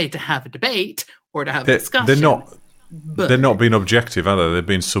real way to have a debate or to have a discussion. They're not being objective, are they? They're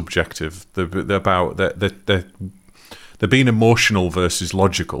being subjective. They're being emotional versus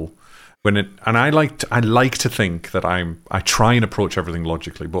logical. I like to think that I try and approach everything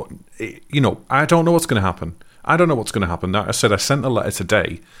logically, but I don't know what's going to happen. I said I sent a letter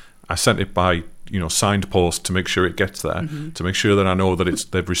today. I sent it by signed post to make sure it gets there, to make sure that I know that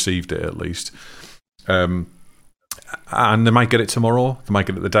they've received it at least. And they might get it tomorrow. They might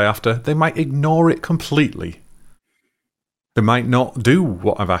get it the day after. They might ignore it completely. They might not do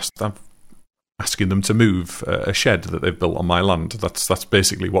what I've asked. I'm asking them to move a shed that they've built on my land. That's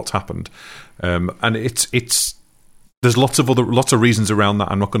basically what's happened. And it's there's lots of reasons around that.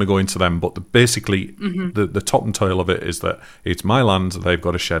 I'm not going to go into them, but basically the top and tail of it is that it's my land. They've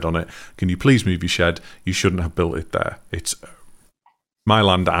got a shed on it. Can you please move your shed? You shouldn't have built it there. It's my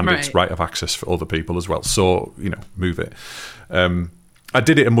land and it's right of access for other people as well. So, move it. I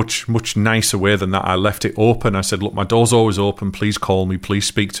did it a much, much nicer way than that. I left it open. I said, look, my door's always open. Please call me. Please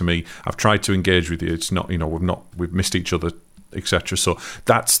speak to me. I've tried to engage with you. It's not, we've missed each other, etc. So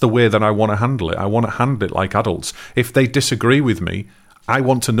that's the way that I want to handle it. I want to handle it like adults. If they disagree with me, I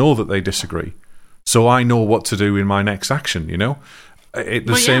want to know that they disagree, so I know what to do in my next action.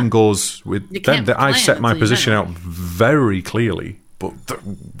 The same goes with them. That I set my position out very clearly, but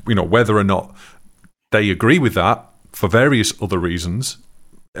whether or not they agree with that for various other reasons,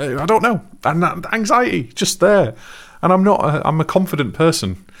 I don't know. And that anxiety just there, and I'm a confident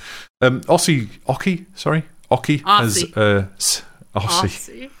person. Aussie has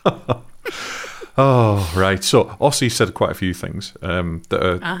Aussie. Oh, right. So Aussie said quite a few things that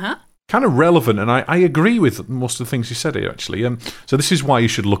are kind of relevant, and I agree with most of the things he said here, actually. So this is why you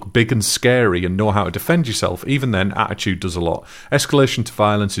should look big and scary and know how to defend yourself. Even then, attitude does a lot. Escalation to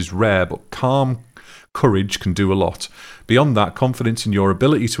violence is rare, but calm courage can do a lot. Beyond that, confidence in your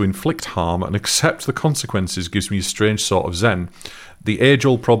ability to inflict harm and accept the consequences gives me a strange sort of zen. The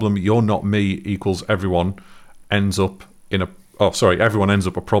age-old problem, you're not me, equals everyone ends up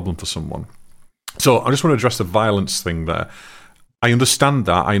a problem for someone. So I just want to address the violence thing there. I understand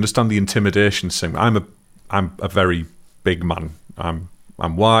that. I understand the intimidation thing. I'm a very big man. I'm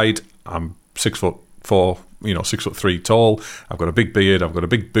wide. I'm 6'4", 6'3" tall. I've got a big beard. I've got a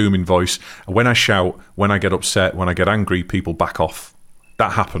big booming voice. And when I shout, when I get upset, when I get angry, people back off.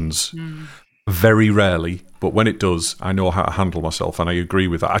 That happens very rarely, but when it does, I know how to handle myself, and I agree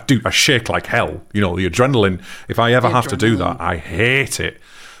with that. I shake like hell. The adrenaline. If I ever have to do that, I hate it.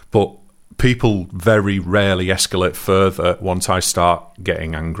 But people very rarely escalate further once I start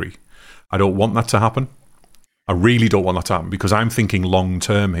getting angry. I don't want that to happen. I really don't want that to happen, because I'm thinking long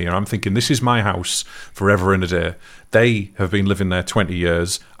term here. I'm thinking this is my house forever and a day. They have been living there 20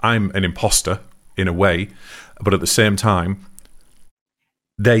 years. I'm an imposter in a way, but at the same time,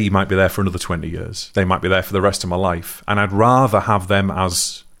 they might be there for another 20 years. They might be there for the rest of my life. And I'd rather have them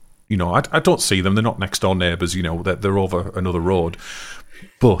as, I don't see them. They're not next door neighbours, they're over another road.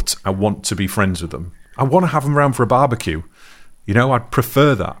 But I want to be friends with them. I want to have them around for a barbecue. I'd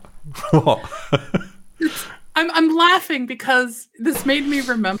prefer that. What? I'm laughing because this made me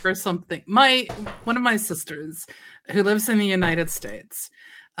remember something. One of my sisters, who lives in the United States,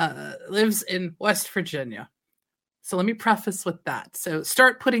 lives in West Virginia. So let me preface with that. So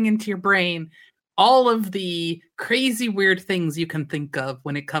start putting into your brain all of the crazy, weird things you can think of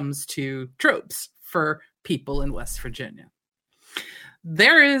when it comes to tropes for people in West Virginia.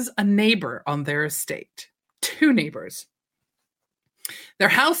 There is a neighbor on their estate, 2 neighbors. Their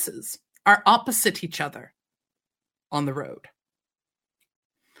houses are opposite each other on the road.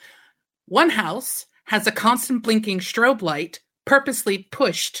 One house has a constant blinking strobe light purposely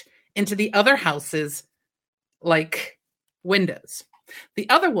pushed into the other house's windows. The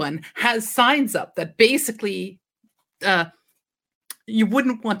other one has signs up that basically you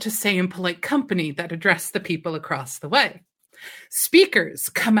wouldn't want to say in polite company that address the people across the way. Speakers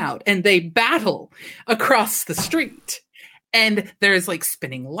come out and they battle across the street. And there's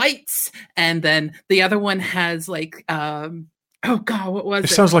spinning lights, and then the other one has what was it? It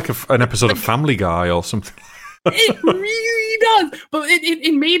sounds like an episode of Family Guy or something. It really does, but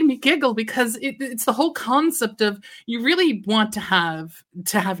it made me giggle because it's the whole concept of you really want to have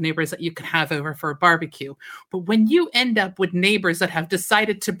neighbors that you can have over for a barbecue, but when you end up with neighbors that have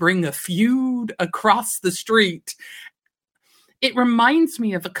decided to bring a feud across the street, it reminds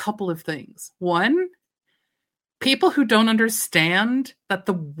me of a couple of things. One, people who don't understand that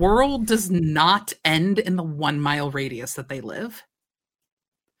the world does not end in the 1 mile radius that they live.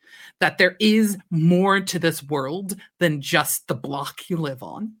 That there is more to this world than just the block you live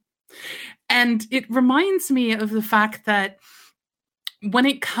on. And it reminds me of the fact that when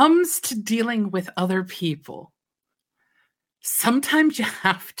it comes to dealing with other people, sometimes you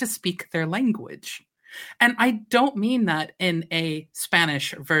have to speak their language. And I don't mean that in a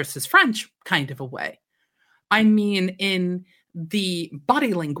Spanish versus French kind of a way. I mean in the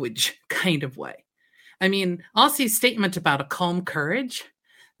body language kind of way. I mean, Aussie's statement about a calm courage,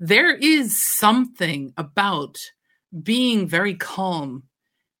 there is something about being very calm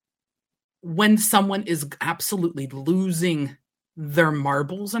when someone is absolutely losing their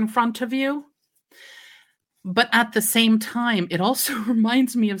marbles in front of you. But at the same time, it also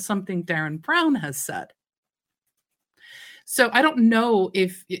reminds me of something Darren Brown has said. So I don't know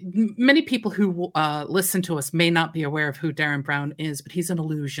if many people who listen to us may not be aware of who Darren Brown is, but he's an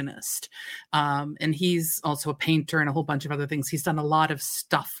illusionist. And he's also a painter and a whole bunch of other things. He's done a lot of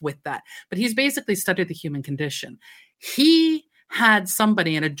stuff with that. But he's basically studied the human condition. He had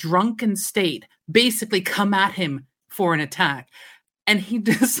somebody in a drunken state basically come at him for an attack. And he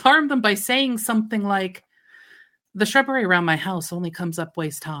disarmed them by saying something like, the shrubbery around my house only comes up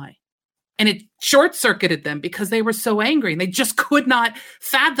waist high. And it short-circuited them because they were so angry and they just could not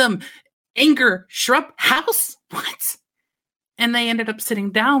fathom anger, shrub, house, what? And they ended up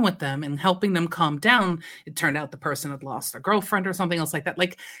sitting down with them and helping them calm down. It turned out the person had lost their girlfriend or something else like that.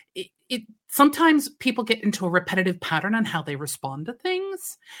 Like it sometimes people get into a repetitive pattern on how they respond to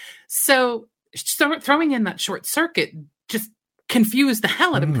things. So throwing in that short circuit just confused the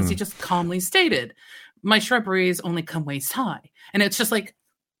hell out of him because he just calmly stated, my shrubberies only come waist high. And it's just like,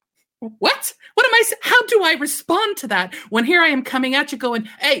 what? What am I? How do I respond to that when here I am coming at you going,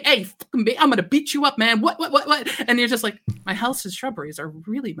 hey, I'm going to beat you up, man. What? And you're just like, my house's shrubberies are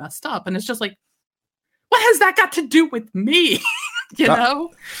really messed up. And it's just like, what has that got to do with me? you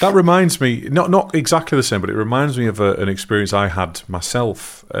know? That reminds me, not exactly the same, but it reminds me of an experience I had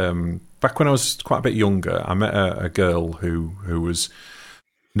myself. Back when I was quite a bit younger, I met a girl who was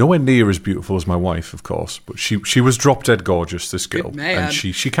nowhere near as beautiful as my wife, of course, but she was drop dead gorgeous, this girl, and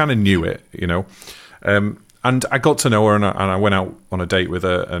she kind of knew it, you know. And I got to know her, and I went out on a date with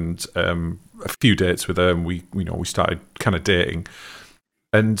her, and a few dates with her, and we started kind of dating.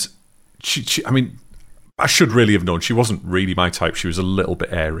 And she, I mean, I should really have known she wasn't really my type. She was a little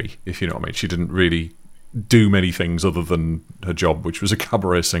bit airy, if you know what I mean. She didn't really do many things other than her job, which was a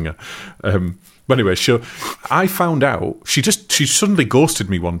cabaret singer. But anyway, I found out she suddenly ghosted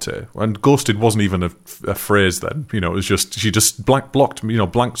me one day, and ghosted wasn't even a phrase then. You know, it was just she just blocked me. You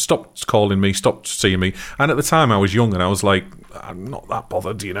know, stopped calling me, stopped seeing me. And at the time, I was young, and I was like, I'm not that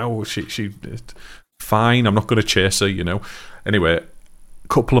bothered. You know, she fine. I'm not going to chase her. You know. Anyway, a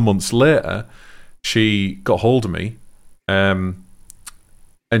couple of months later, she got hold of me.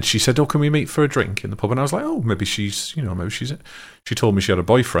 And she said, "Oh, can we meet for a drink in the pub?" And I was like, "Oh, maybe she's it." She told me she had a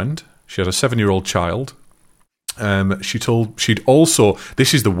boyfriend. She had a 7-year-old child. She'd also,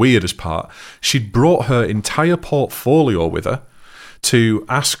 this is the weirdest part, she'd brought her entire portfolio with her to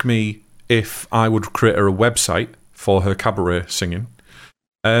ask me if I would create her a website for her cabaret singing.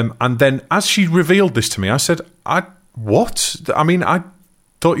 And then as she revealed this to me, I said, what? I mean, I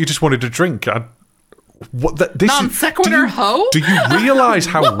thought you just wanted a drink. Non sequitur ho? Do you realise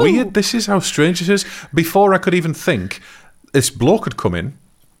how weird this is, how strange this is? Before I could even think, this bloke had come in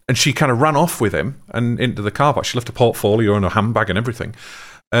and she kind of ran off with him and into the car park. She left a portfolio and a handbag and everything.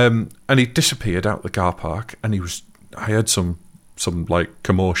 And he disappeared out the car park, and I heard some like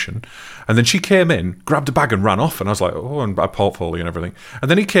commotion. And then she came in, grabbed a bag and ran off, and I was like, oh, and a portfolio and everything. And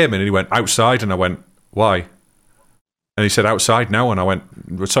then he came in and he went, outside, and I went, why? And he said, outside now, and I went,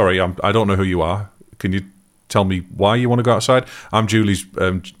 sorry, I don't know who you are. Can you tell me why you want to go outside? I'm Julie's.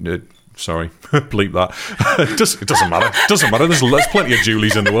 Sorry, bleep that. It doesn't matter. It doesn't matter. There's plenty of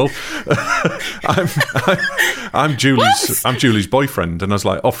Julies in the world. I'm Julie's boyfriend, and I was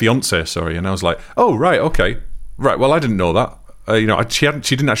like, oh, fiance. Sorry, and I was like, oh, right, okay, right. Well, I didn't know that. She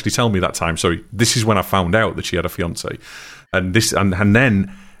didn't actually tell me that time. So this is when I found out that she had a fiance, and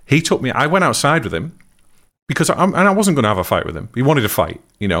then he took me. I went outside with him because I wasn't going to have a fight with him. He wanted to fight,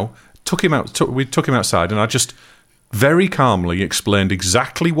 you know. We took him outside, and I just very calmly explained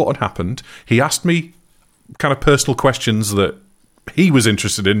exactly what had happened. He asked me kind of personal questions that he was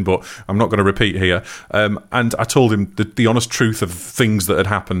interested in, but I'm not going to repeat here. And I told him the honest truth of things that had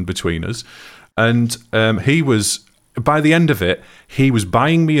happened between us. And he was, by the end of it, he was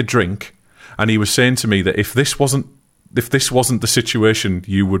buying me a drink, and he was saying to me that if this wasn't the situation,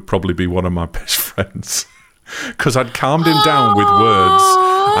 you would probably be one of my best friends. Because I'd calmed him down with words,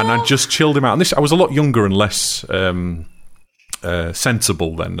 and I'd just chilled him out. And I was a lot younger and less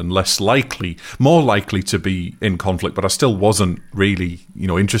sensible then, and more likely to be in conflict. But I still wasn't really,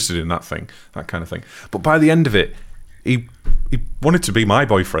 interested in that kind of thing. But by the end of it, he wanted to be my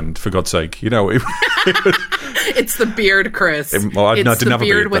boyfriend, for God's sake. It's the beard, Chris. It's the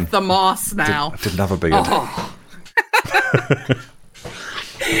beard with the moss now. I didn't have a beard. Oh.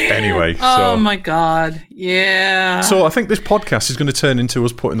 Anyway, oh my God, yeah. So I think this podcast is going to turn into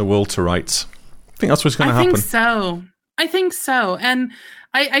us putting the world to rights. I think that's what's going to happen. I think so. I think so. And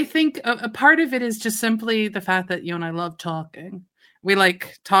I think a part of it is just simply the fact that you and I love talking. We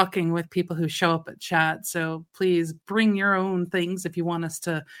like talking with people who show up at chat. So please bring your own things if you want us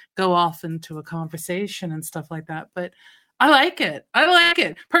to go off into a conversation and stuff like that. But I like it.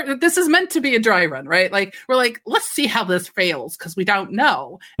 This is meant to be a dry run, right? Like, we're like, let's see how this fails because we don't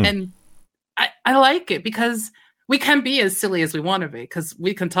know. And I like it because we can be as silly as we want to be because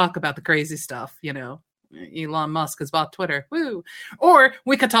we can talk about the crazy stuff, you know. Elon Musk has bought Twitter. Woo. Or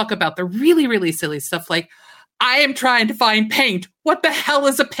we could talk about the really, really silly stuff like, I am trying to find paint. What the hell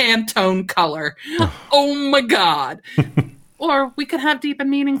is a Pantone color? Oh my God. Or we could have deep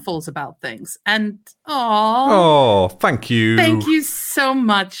and meaningfuls about things. And thank you. Thank you so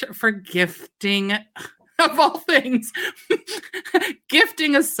much for gifting, of all things,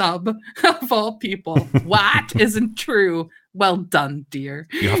 gifting a sub of all people. What isn't true? Well done, dear.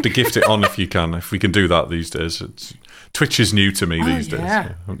 You have to gift it on if you can. If we can do that these days. Twitch is new to me these days. I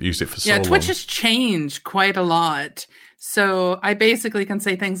haven't used it for so long. Yeah, Twitch has changed quite a lot. So I basically can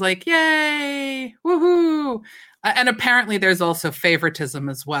say things like, yay, woohoo. And apparently there's also favoritism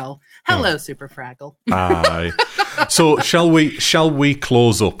as well. Hello, Super Fraggle. Aye. So shall we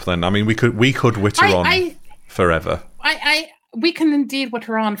close up then? I mean, we could witter on forever. We can indeed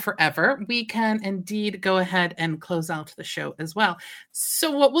witter on forever. We can indeed go ahead and close out the show as well.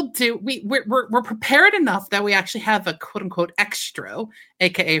 So what we'll do, we're prepared enough that we actually have a quote unquote extra,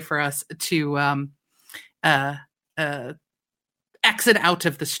 aka for us to exit out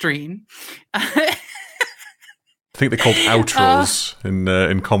of the stream. I think they're called outros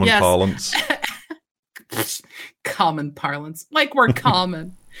in common parlance. Common parlance, like we're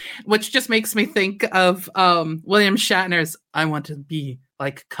common. Which just makes me think of William Shatner's I want to be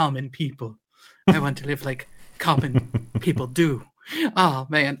like common people. I want to live like common people do. Oh,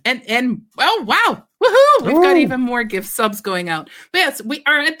 man. And oh, wow. Woohoo! We've got even more gift subs going out. But yes, we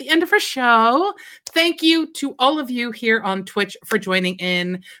are at the end of our show. Thank you to all of you here on Twitch for joining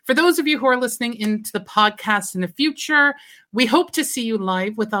in. For those of you who are listening into the podcast in the future, we hope to see you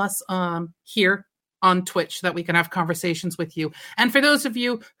live with us here on Twitch so that we can have conversations with you. And for those of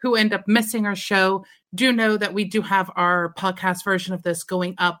you who end up missing our show, do know that we do have our podcast version of this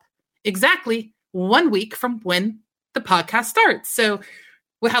going up exactly 1 week from when the podcast starts. So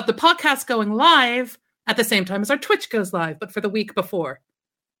we'll have the podcast going live at the same time as our Twitch goes live, but for the week before.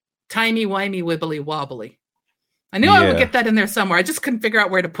 Timey-wimey, wibbly-wobbly. I knew I would get that in there somewhere. I just couldn't figure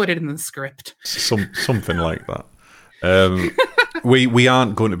out where to put it in the script. Something like that. We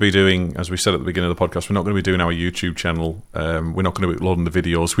aren't going to be doing, as we said at the beginning of the podcast, we're not going to be doing our YouTube channel. We're not going to be uploading the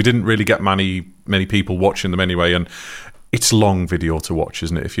videos. We didn't really get many people watching them anyway, and it's long video to watch,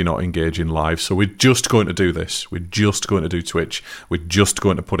 isn't it, if you're not engaging live? So we're just going to do this. We're just going to do Twitch. We're just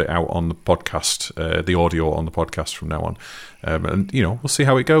going to put it out on the podcast, the audio on the podcast from now on. And, you know, we'll see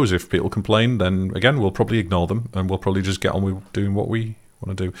how it goes. If people complain, then, again, we'll probably ignore them, and we'll probably just get on with doing what we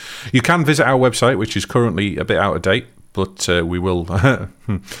want to do. You can visit our website, which is currently a bit out of date, but we will. I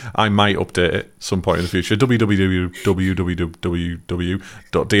might update it at some point in the future.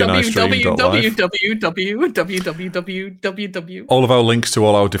 www.dnistream.live. All of our links to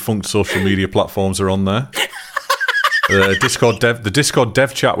all our defunct social media platforms are on there. The Discord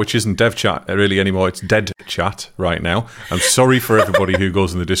dev chat, which isn't dev chat really anymore, it's dead chat right now. I'm sorry for everybody who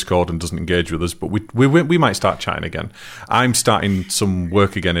goes in the Discord and doesn't engage with us, but we might start chatting again. I'm starting some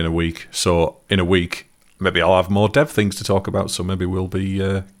work again in a week, so in a week maybe I'll have more dev things to talk about, so maybe we'll be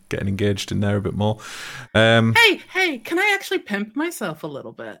getting engaged in there a bit more. Hey, can I actually pimp myself a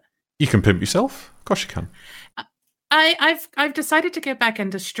little bit? You can pimp yourself? Of course you can. I've decided to get back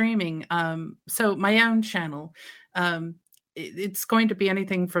into streaming. So my own channel, it's going to be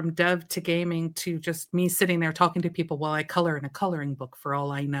anything from dev to gaming to just me sitting there talking to people while I color in a coloring book for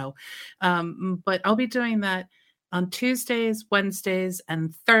all I know. But I'll be doing that on Tuesdays, Wednesdays,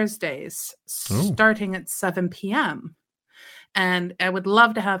 and Thursdays, starting at 7 p.m. And I would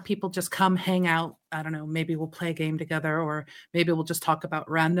love to have people just come hang out. I don't know, maybe we'll play a game together, or maybe we'll just talk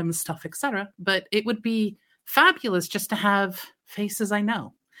about random stuff, etc. But it would be fabulous just to have faces I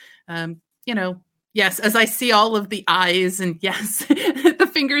know. You know, yes, as I see all of the eyes and yes, the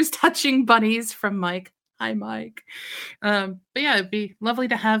fingers touching bunnies from Mike. Hi, Mike. But yeah, it'd be lovely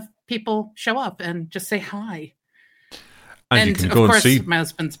to have people show up and just say hi. And you can go and see. My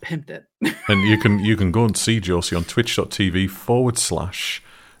husband's pimped it. And you can go and see Josie on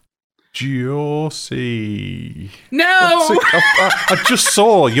twitch.tv/Josie. No! I just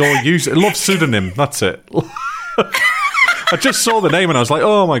saw your use. Love pseudonym. That's it. I just saw the name and I was like,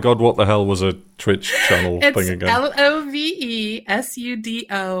 oh my God, what the hell was a Twitch channel thing again?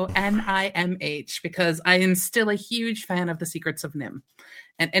 LOVESUDONIMH, because I am still a huge fan of The Secrets of Nim.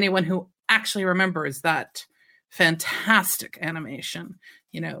 And anyone who actually remembers that fantastic animation,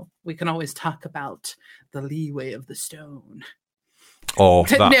 we can always talk about the leeway of the stone. Oh,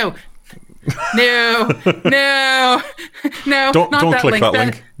 that. No. Don't click that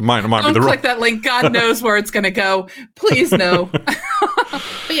link. Might be the wrong. Don't click that link. God knows where it's going to go. Please no. But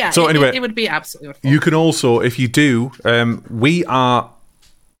yeah. So anyway, it would be absolutely wonderful. You can also, if you do, we are,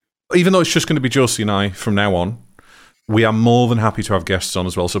 even though it's just going to be Josie and I from now on, we are more than happy to have guests on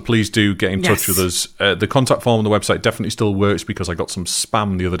as well. So please do get in touch with us. The contact form on the website definitely still works because I got some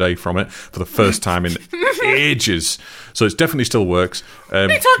spam the other day from it for the first time in ages. So it definitely still works. What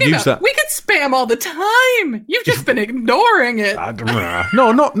are you talking about? We get spam all the time. You've just been ignoring it.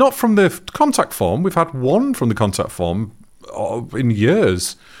 No, not from the contact form. We've had one from the contact form in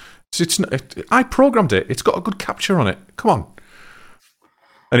years. I programmed it. It's got a good capture on it. Come on.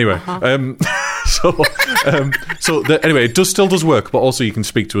 Anyway, anyway, it still does work, but also you can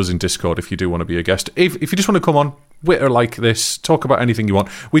speak to us in Discord if you do want to be a guest. If you just want to come on, Twitter like this, talk about anything you want.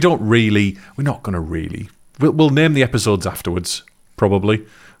 We're not going to really. We'll name the episodes afterwards, probably.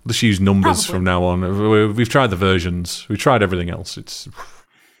 We'll just use numbers from now on. We've tried the versions. We've tried everything else.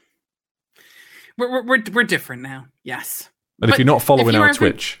 We're different now. Yes. And if you're not following our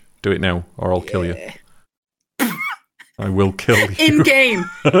Twitch, do it now, or I'll kill you. I will kill you. In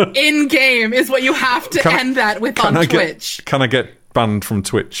game is what you have to end that with on Twitch. Can I get banned from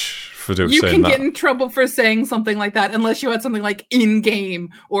Twitch for saying that? You can get in trouble for saying something like that unless you had something like in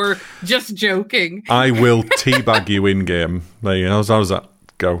game or just joking. I will teabag you in game. There you go. How does that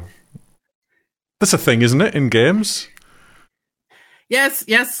go? That's a thing, isn't it? In games. Yes,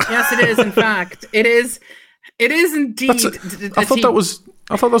 it is. In fact, it is indeed. I thought that was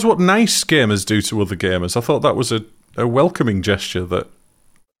what nice gamers do to other gamers. I thought that was a welcoming gesture that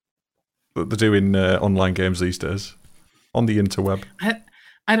they do in online games these days on the interweb.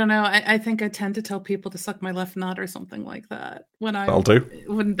 I don't know. I think I tend to tell people to suck my left nut or something like that. That'll do.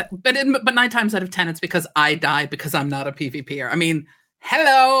 But 9 times out of 10, it's because I die because I'm not a PvPer. I mean,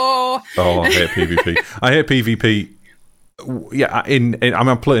 hello. Oh, I hate PvP. I hate PvP. Yeah,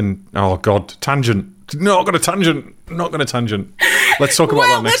 I'm playing. Oh God, tangent. Not going to tangent. Let's talk about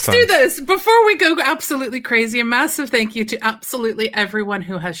that next time. Let's do this. Before we go absolutely crazy, a massive thank you to absolutely everyone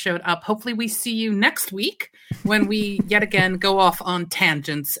who has showed up. Hopefully we see you next week when we yet again go off on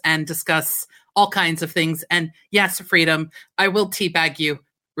tangents and discuss all kinds of things. And yes, Freedom, I will teabag you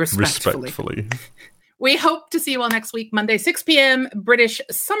respectfully. We hope to see you all next week, Monday, 6 p.m. British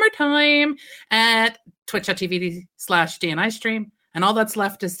summertime at twitch.tv/DNI stream. And all that's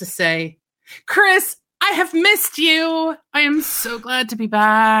left is to say, Chris, I have missed you. I am so glad to be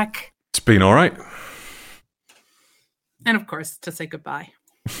back. It's been all right. And of course, to say goodbye.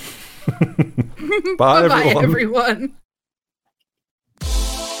 Bye, everyone.